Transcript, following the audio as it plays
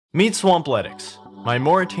Meet Swampletics, my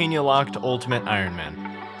Morytania-locked ultimate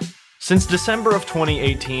Ironman. Since December of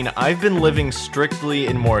 2018, I've been living strictly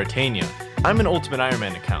in Morytania. I'm an Ultimate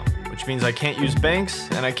Ironman account, which means I can't use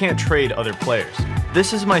banks and I can't trade other players.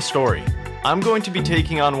 This is my story. I'm going to be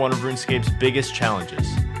taking on one of RuneScape's biggest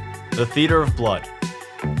challenges, the Theater of Blood.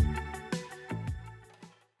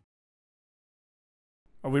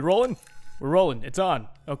 Are we rolling? We're rolling. It's on.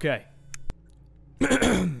 Okay.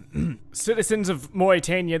 Citizens of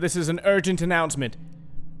Morytania, this is an urgent announcement.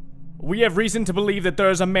 We have reason to believe that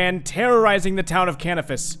there is a man terrorizing the town of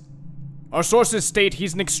Canifus. Our sources state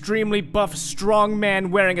he's an extremely buff, strong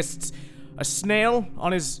man wearing a snail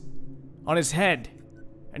on his head.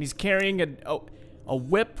 And he's carrying a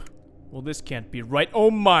whip. Well, this can't be right.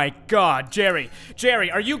 Oh my god, Jerry.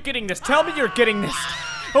 Jerry, are you getting this? Tell me you're getting this.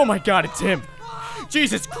 Oh my god, it's him.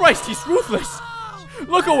 Jesus Christ, he's ruthless.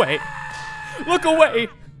 Look away. Look away.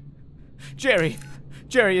 Jerry,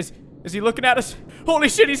 is he looking at us? Holy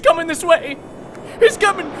shit, he's coming this way. He's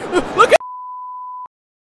coming. Look at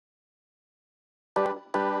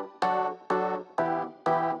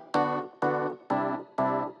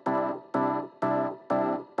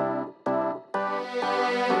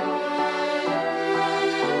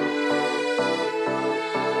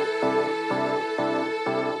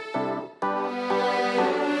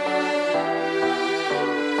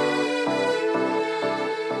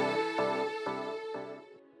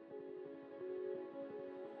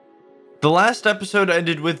The last episode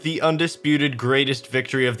ended with the undisputed greatest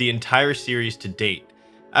victory of the entire series to date.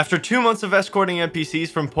 After 2 months of escorting NPCs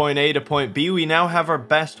from point A to point B, we now have our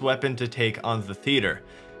best weapon to take on the theater.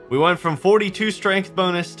 We went from 42 strength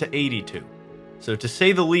bonus to 82. So to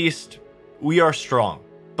say the least, we are strong.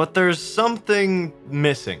 But there's something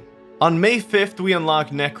missing. On May 5th, we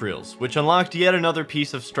unlocked Necreals, which unlocked yet another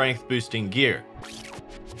piece of strength boosting gear.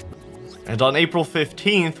 And on April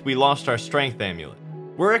 15th, we lost our strength amulet.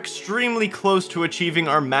 We're extremely close to achieving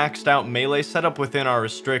our maxed out melee setup within our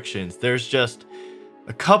restrictions. There's just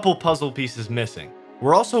a couple puzzle pieces missing.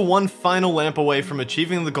 We're also one final lamp away from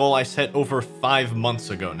achieving the goal I set over 5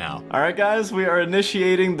 months ago now. Alright guys, we are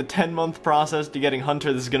initiating the 10-month process to getting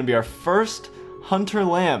Hunter. This is going to be our first Hunter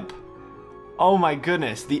lamp. Oh my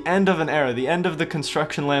goodness, the end of an era, the end of the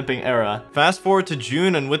construction lamping era. Fast forward to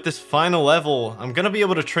June, and with this final level, I'm going to be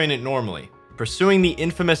able to train it normally, pursuing the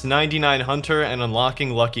infamous 99 Hunter and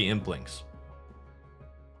unlocking lucky implings.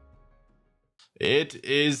 It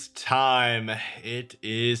is time. It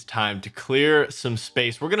is time to clear some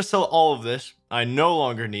space. We're gonna sell all of this. I no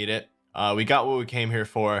longer need it. We got what we came here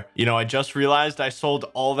for. You know, I just realized I sold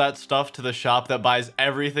all that stuff to the shop that buys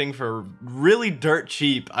everything for really dirt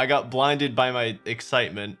cheap. I got blinded by my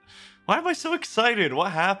excitement. Why am I so excited?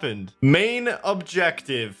 What happened? Main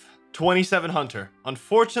objective. 27 Hunter.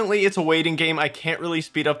 Unfortunately, it's a waiting game. I can't really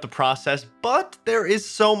speed up the process, but there is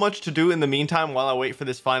so much to do in the meantime while I wait for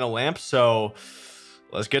this final lamp, so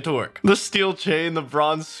let's get to work. The steel chain, the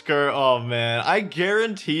bronze skirt, oh man. I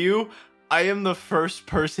guarantee you, I am the first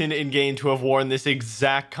person in game to have worn this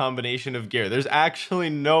exact combination of gear. There's actually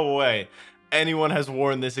no way anyone has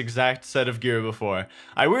worn this exact set of gear before.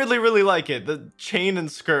 I weirdly really like it. The chain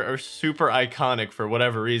and skirt are super iconic for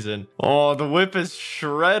whatever reason. Oh, the whip is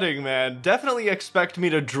shredding, man. Definitely expect me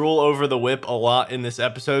to drool over the whip a lot in this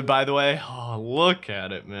episode, by the way. Oh, look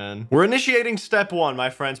at it, man. We're initiating step 1, my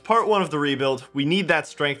friends. Part 1 of the rebuild. We need that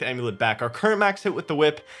strength amulet back. Our current max hit with the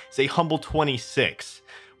whip is a humble 26.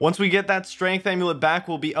 Once we get that strength amulet back,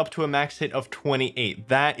 we'll be up to a max hit of 28.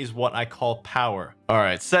 That is what I call power. All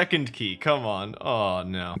right, second key, come on. Oh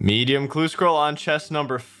no. Medium clue scroll on chest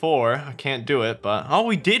number 4. I can't do it, but oh,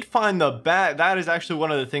 we did find the bag. That is actually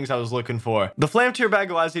one of the things I was looking for. The flame tier bag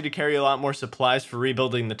allows you to carry a lot more supplies for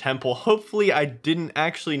rebuilding the temple. Hopefully I didn't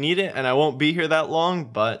actually need it and I won't be here that long,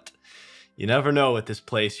 but you never know with this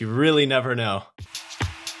place. You really never know.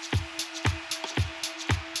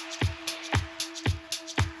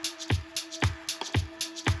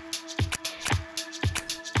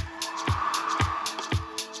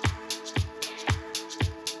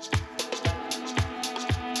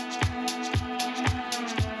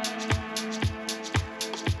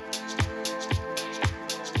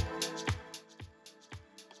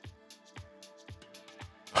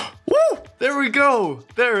 There we go.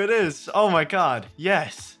 There it is. Oh my god.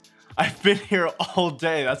 Yes. I've been here all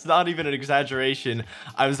day. That's not even an exaggeration.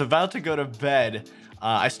 I was about to go to bed.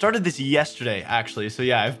 I started this yesterday, actually. So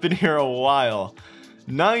yeah, I've been here a while.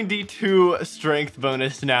 92 strength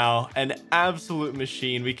bonus now. An absolute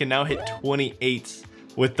machine. We can now hit 28s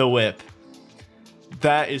with the whip.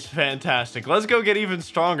 That is fantastic. Let's go get even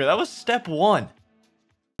stronger. That was step 1.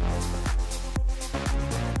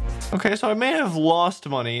 Okay, so I may have lost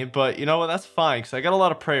money, but you know what? That's fine, because I got a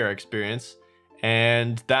lot of prayer experience.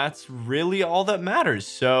 And that's really all that matters.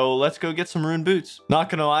 So let's go get some rune boots. Not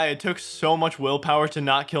gonna lie, it took so much willpower to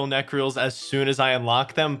not kill necreals as soon as I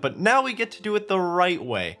unlock them, but now we get to do it the right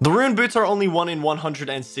way. The rune boots are only 1 in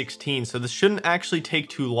 116, so this shouldn't actually take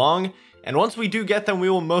too long. And once we do get them, we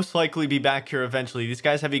will most likely be back here eventually. These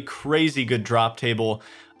guys have a crazy good drop table.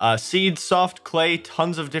 Seed, soft clay,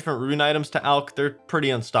 tons of different rune items to alch. They're pretty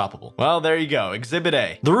unstoppable. Well, there you go. Exhibit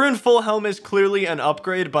A. The rune full helm is clearly an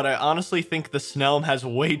upgrade, but I honestly think the Snelm has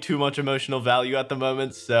way too much emotional value at the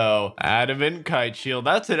moment, so adamant kite shield.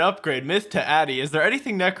 That's an upgrade. Myth to Addy. Is there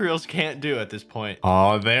anything necreals can't do at this point?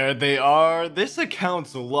 Oh, there they are. This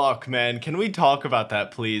account's luck, man. Can we talk about that,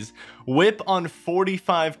 please? Whip on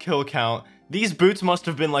 45 kill count. These boots must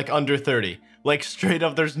have been like under 30. Like straight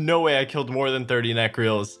up, there's no way I killed more than 30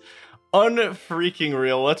 necreals. Unfreaking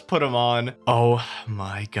real. Let's put them on. Oh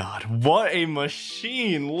my god. What a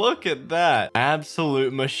machine. Look at that.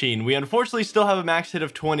 Absolute machine. We unfortunately still have a max hit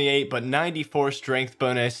of 28, but 94 strength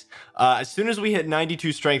bonus. As soon as we hit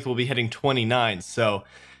 92 strength, we'll be hitting 29. So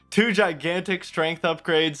 2 gigantic strength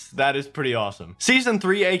upgrades. That is pretty awesome. Season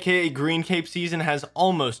 3, aka Green Cape season, has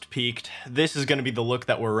almost peaked. This is going to be the look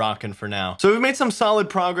that we're rocking for now. So we've made some solid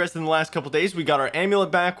progress in the last couple days. We got our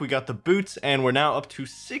amulet back, we got the boots, and we're now up to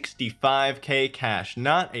 65k cash.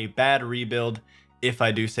 Not a bad rebuild, if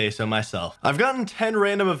I do say so myself. I've gotten 10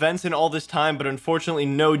 random events in all this time, but unfortunately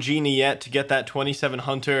no genie yet to get that 27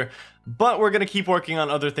 hunter. But we're gonna keep working on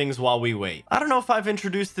other things while we wait. I don't know if I've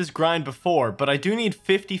introduced this grind before, but I do need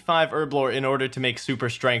 55 herblore in order to make super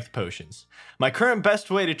strength potions. My current best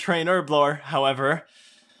way to train herblore, however,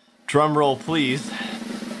 drumroll please,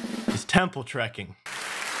 is temple trekking.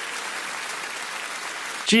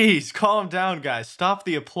 Jeez, calm down guys, stop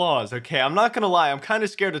the applause, okay? I'm not gonna lie, I'm kind of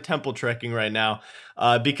scared of temple trekking right now,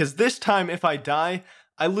 because this time if I die,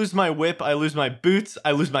 I lose my whip, I lose my boots,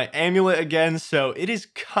 I lose my amulet again, so it is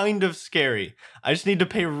kind of scary. I just need to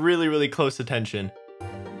pay really, really close attention.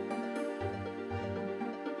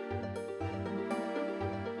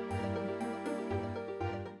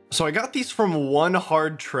 So I got these from one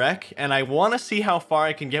hard trek, and I want to see how far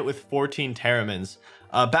I can get with 14 Terramins.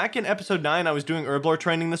 Back in episode 9, I was doing herblore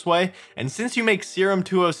training this way, and since you make serum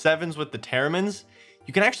 207s with the Terramins,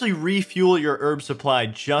 you can actually refuel your herb supply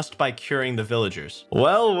just by curing the villagers.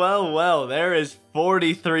 Well, there is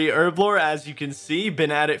 43 herblore, as you can see.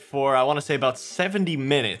 Been at it for, I want to say, about 70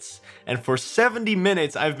 minutes. And for 70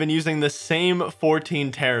 minutes, I've been using the same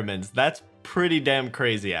 14 Terramins. That's pretty damn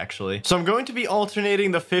crazy, actually. So I'm going to be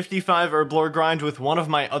alternating the 55 herblore grind with one of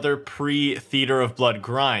my other pre-Theater of Blood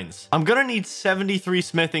grinds. I'm gonna need 73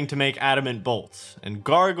 smithing to make adamant bolts, and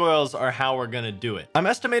gargoyles are how we're gonna do it. I'm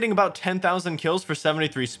estimating about 10,000 kills for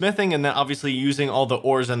 73 smithing, and then obviously using all the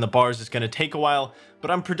ores and the bars is gonna take a while, but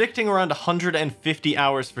I'm predicting around 150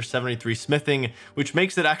 hours for 73 smithing, which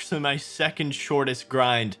makes it actually my second shortest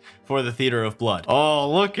grind for the Theater of Blood.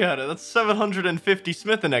 Oh, look at it. That's 750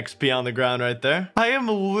 smithing XP on the ground right there. I am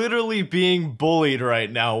literally being bullied right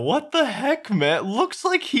now. What the heck, man? Looks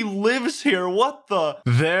like he lives here. What the?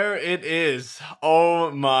 There it is. Oh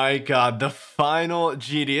my god. The final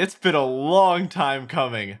GD. It's been a long time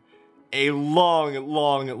coming. A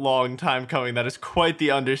long time coming. That is quite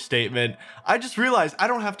the understatement. I just realized I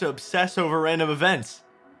don't have to obsess over random events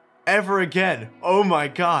ever again. Oh my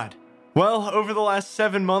god. Well, over the last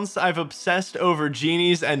 7 months, I've obsessed over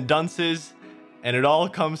genies and dunces, and it all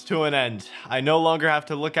comes to an end. I no longer have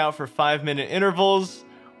to look out for 5-minute intervals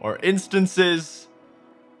or instances.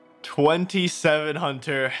 27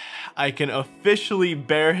 hunter. I can officially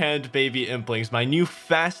barehand baby implings, my new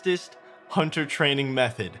fastest hunter training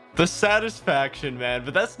method. The satisfaction, man,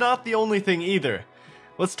 but that's not the only thing either.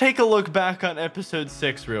 Let's take a look back on episode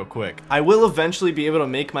 6 real quick. I will eventually be able to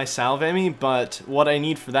make my salvami, but what I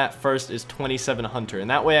need for that first is 27 hunter, and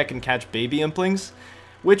that way I can catch baby implings,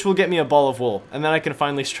 which will get me a ball of wool, and then I can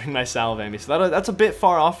finally string my salvami. So that's a bit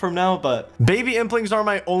far off from now, but baby implings are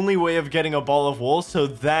my only way of getting a ball of wool, so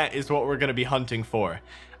that is what we're going to be hunting for.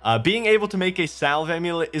 Being able to make a salve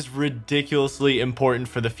amulet is ridiculously important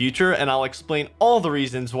for the future, and I'll explain all the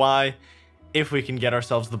reasons why if we can get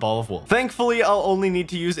ourselves the ball of wool. Thankfully, I'll only need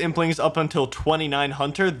to use implings up until 29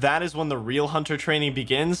 hunter. That is when the real hunter training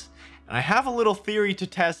begins. And I have a little theory to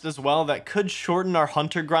test as well that could shorten our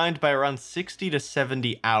hunter grind by around 60 to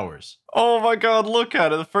 70 hours. Oh my god, look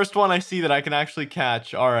at it. The first one I see that I can actually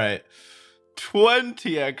catch. All right.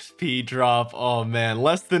 20 XP drop. Oh man,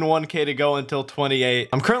 less than 1k to go until 28.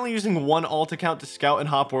 I'm currently using one alt account to scout and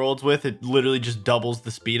hop worlds with. It literally just doubles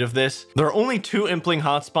the speed of this. There are only 2 impling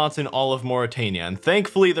hotspots in all of Morytania, and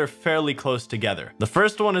thankfully they're fairly close together. The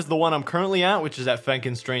first one is the one I'm currently at, which is at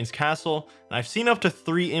Fenkenstrain's castle, and I've seen up to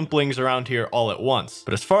 3 implings around here all at once.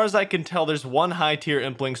 But as far as I can tell, there's 1 high tier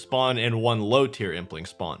impling spawn and 1 low tier impling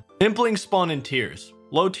spawn. Implings spawn in tiers.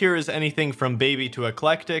 Low tier is anything from baby to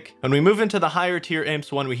eclectic, and we move into the higher tier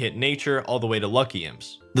imps when we hit nature all the way to lucky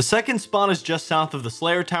imps. The second spawn is just south of the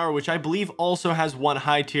Slayer Tower, which I believe also has 1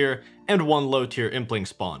 high tier and 1 low tier impling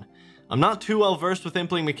spawn. I'm not too well versed with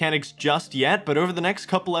impling mechanics just yet, but over the next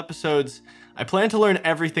couple episodes, I plan to learn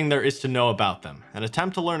everything there is to know about them, and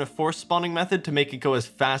attempt to learn a force spawning method to make it go as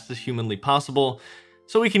fast as humanly possible,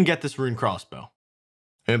 so we can get this rune crossbow.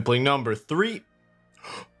 Impling number 3.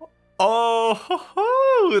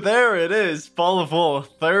 Oh, there it is. Ball of wool,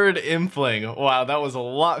 3rd impling. Wow, that was a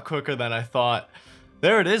lot quicker than I thought.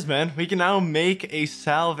 There it is, man. We can now make a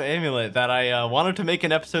salve amulet that I wanted to make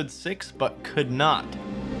in episode 6, but could not.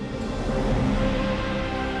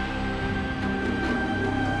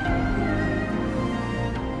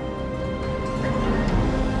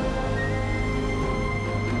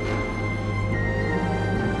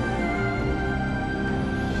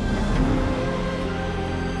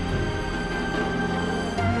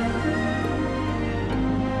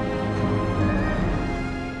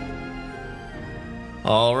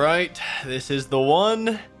 Alright, this is the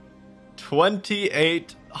one.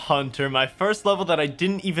 28 Hunter, my first level that I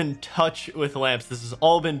didn't even touch with lamps. This has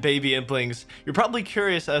all been baby implings. You're probably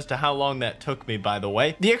curious as to how long that took me, by the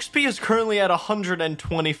way. The XP is currently at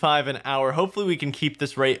 125 an hour. Hopefully we can keep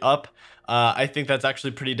this rate up. I think that's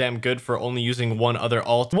actually pretty damn good for only using 1 other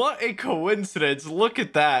alt. What a coincidence. Look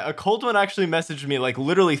at that. A cold one actually messaged me like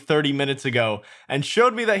literally 30 minutes ago and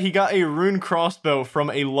showed me that he got a rune crossbow from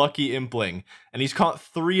a lucky impling. And he's caught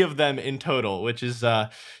 3 of them in total, which is, yeah,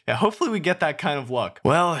 hopefully we get that kind of luck.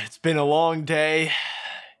 Well, it's been a long day.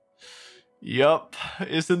 Yup,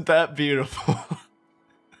 isn't that beautiful?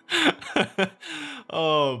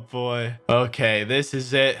 Oh boy. Okay, this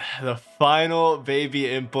is it. The final baby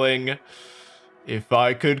impling. If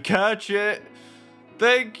I could catch it.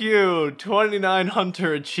 Thank you. 29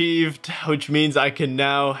 Hunter achieved, which means I can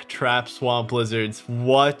now trap swamp lizards.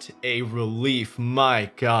 What a relief. My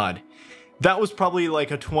god. That was probably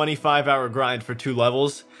like a 25-hour grind for 2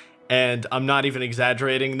 levels. And I'm not even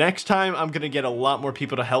exaggerating. Next time, I'm going to get a lot more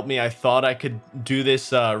people to help me. I thought I could do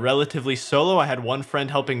this relatively solo. I had 1 friend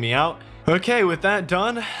helping me out. Okay, with that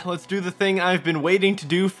done, let's do the thing I've been waiting to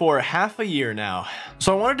do for half a year now.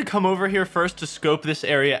 So I wanted to come over here first to scope this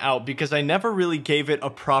area out because I never really gave it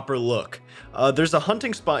a proper look. There's a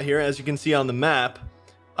hunting spot here, as you can see on the map,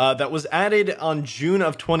 that was added on June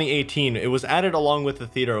of 2018. It was added along with the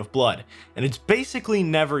Theater of Blood, and it's basically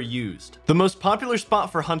never used. The most popular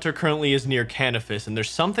spot for Hunter currently is near Canifis, and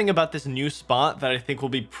there's something about this new spot that I think will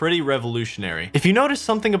be pretty revolutionary. If you notice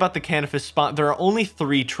something about the Canifis spot, there are only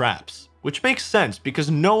 3 traps, which makes sense because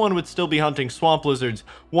no one would still be hunting swamp lizards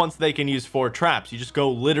once they can use 4 traps. You just go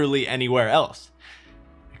literally anywhere else.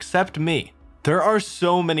 Except me. There are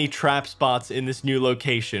so many trap spots in this new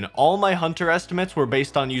location. All my hunter estimates were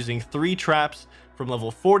based on using 3 traps from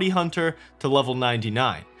level 40 hunter to level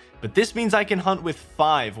 99. But this means I can hunt with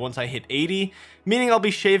 5 once I hit 80, meaning I'll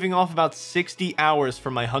be shaving off about 60 hours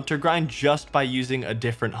from my hunter grind just by using a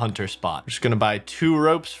different hunter spot. I'm just gonna buy 2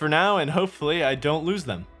 ropes for now and hopefully I don't lose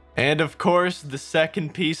them. And of course, the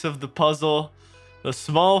second piece of the puzzle, the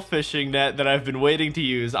small fishing net that I've been waiting to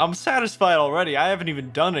use. I'm satisfied already. I haven't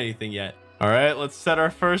even done anything yet. All right, let's set our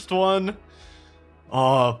first one.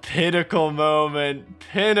 Oh, pinnacle moment.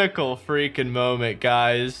 Pinnacle freaking moment,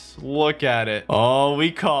 guys. Look at it. Oh,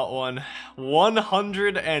 we caught one.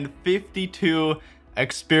 152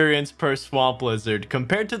 experience per swamp lizard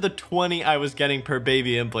compared to the 20 I was getting per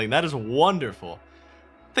baby impling. That is wonderful.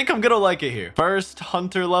 I think I'm gonna like it here. First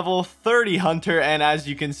hunter level, 30 hunter, and as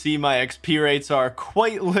you can see, my XP rates are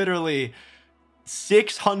quite literally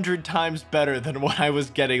 600 times better than what I was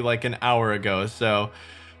getting like an hour ago, so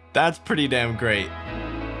that's pretty damn great.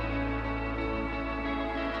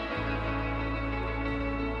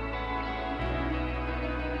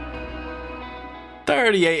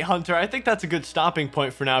 $38 hunter. I think that's a good stopping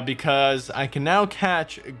point for now because I can now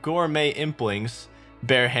catch gourmet implings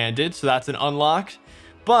barehanded, so that's an unlocked.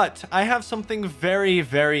 But I have something very,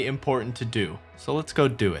 very important to do. So let's go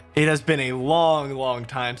do it. It has been a long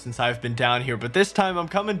time since I've been down here, but this time I'm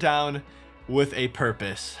coming down with a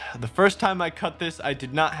purpose. The first time I cut this, I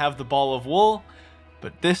did not have the ball of wool,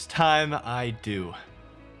 but this time I do.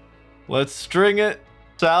 Let's string it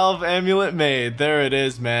Salve amulet made. There it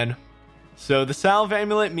is, man. So the salve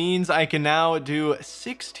amulet means I can now do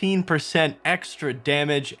 16% extra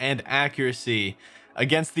damage and accuracy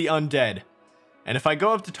against the undead. And if I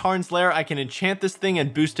go up to Tarn's Lair, I can enchant this thing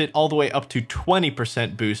and boost it all the way up to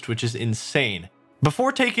 20% boost, which is insane.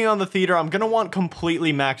 Before taking on the theater, I'm going to want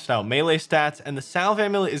completely maxed out melee stats, and the salve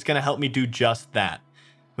amulet is going to help me do just that.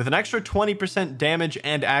 With an extra 20% damage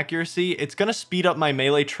and accuracy, it's going to speed up my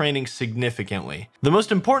melee training significantly. The most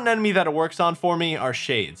important enemy that it works on for me are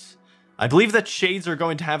shades. I believe that shades are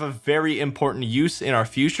going to have a very important use in our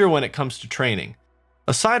future when it comes to training.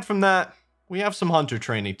 Aside from that, we have some hunter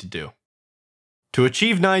training to do. To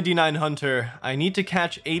achieve 99 hunter, I need to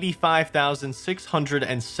catch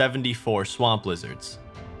 85,674 swamp lizards.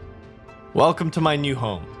 Welcome to my new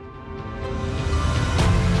home.